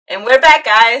And we're back,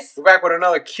 guys. We're back with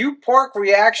another cute pork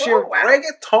reaction. Oh, wow.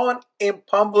 Reggaeton in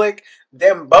public.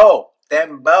 Dembow.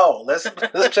 Let's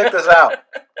check this out.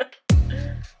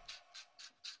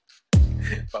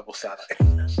 BABOSADA.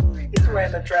 He's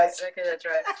wearing the dress. Look at the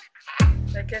dress.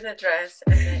 Look at the dress.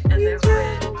 And then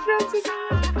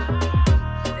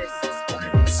this is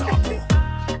fun.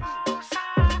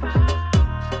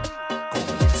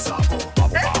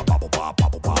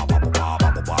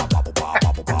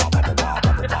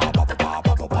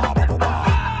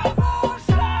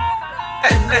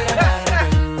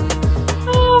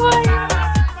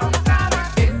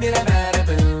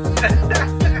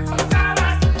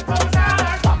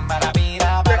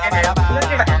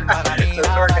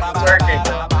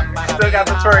 Got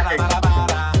the twerking.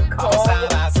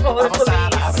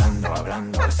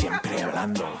 Hablando, siempre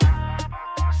hablando.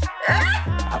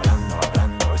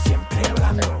 Hablando, siempre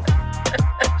hablando.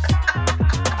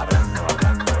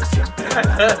 Hablando, siempre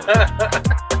hablando.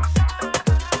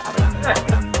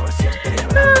 Hablando, siempre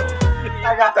hablando.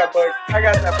 I got that book. Blah,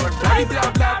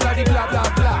 blah, blah, blah, blah,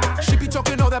 blah. She be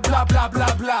talking all that blah, blah,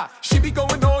 blah, blah. She be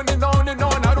going on and on and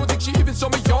on. I don't think she even saw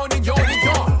me yawn and yawn and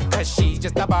yawn. Cause she's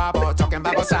just a babo talking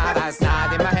babosada. It's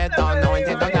not in my head, though, no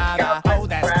entiendo nada. Oh,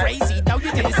 that's crazy. No,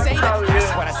 you didn't say that.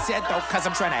 That's what I said, though, cause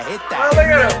I'm trying to hit that. Oh, look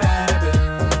at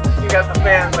him. You got the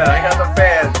fans, man. I got the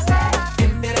fans.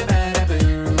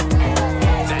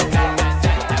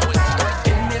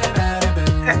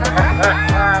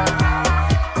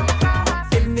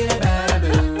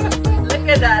 Look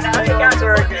at that. How he got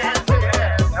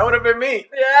That would have been me.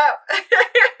 Yeah.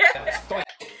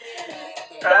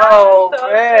 Oh,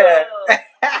 so man. Cool.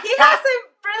 He hasn't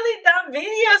really done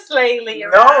videos lately, No,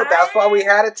 right? that's why we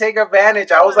had to take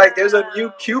advantage. I was like, there's a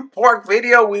new cute pork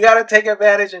video. We got to take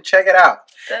advantage and check it out.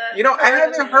 You know, I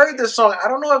haven't heard this song. I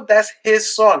don't know if that's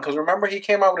his song. Because remember, he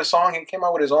came out with a song. He came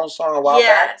out with his own song a while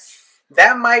back.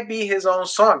 That might be his own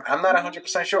song. I'm not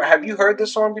 100% sure. Have you heard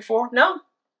this song before?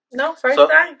 No, first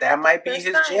time. That might be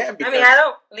his jam. I mean, I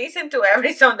don't listen to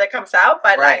every song that comes out,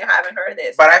 but I haven't heard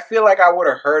this. But I feel like I would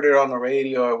have heard it on the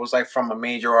radio. It was like from a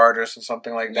major artist or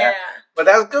something like that. Yeah. But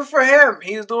that's good for him.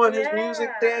 He's doing his music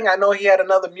thing. I know he had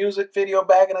another music video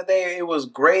back in the day. It was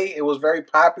great. It was very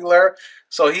popular.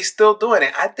 So he's still doing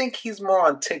it. I think he's more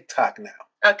on TikTok now.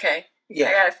 Okay. Yeah.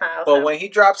 I gotta find out. But when he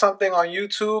drops something on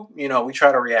YouTube, you know, we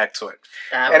try to react to it.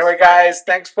 That Anyway, guys,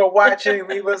 thanks for watching.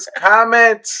 Leave us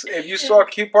comments. If you saw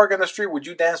Cute Pork in the street, would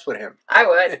you dance with him? I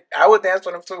would. I would dance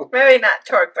with him too. Maybe not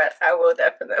twerk, but I will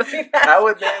definitely dance. I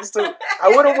would dance too. I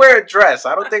wouldn't wear a dress.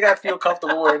 I don't think I'd feel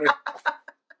comfortable wearing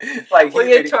it. Like, will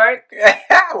you twerk?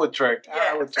 I would twerk.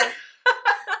 Yes. I would twerk.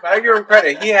 But I give him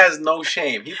credit. He has no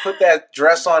shame. He put that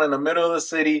dress on in the middle of the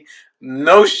city.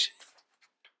 No shame.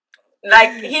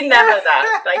 Like, he never does.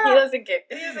 Like, he doesn't care.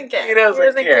 He doesn't care. He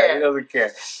doesn't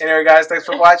care. Anyway, guys, thanks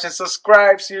for watching.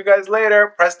 Subscribe. See you guys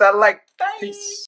later. Press that like. Bye. Peace.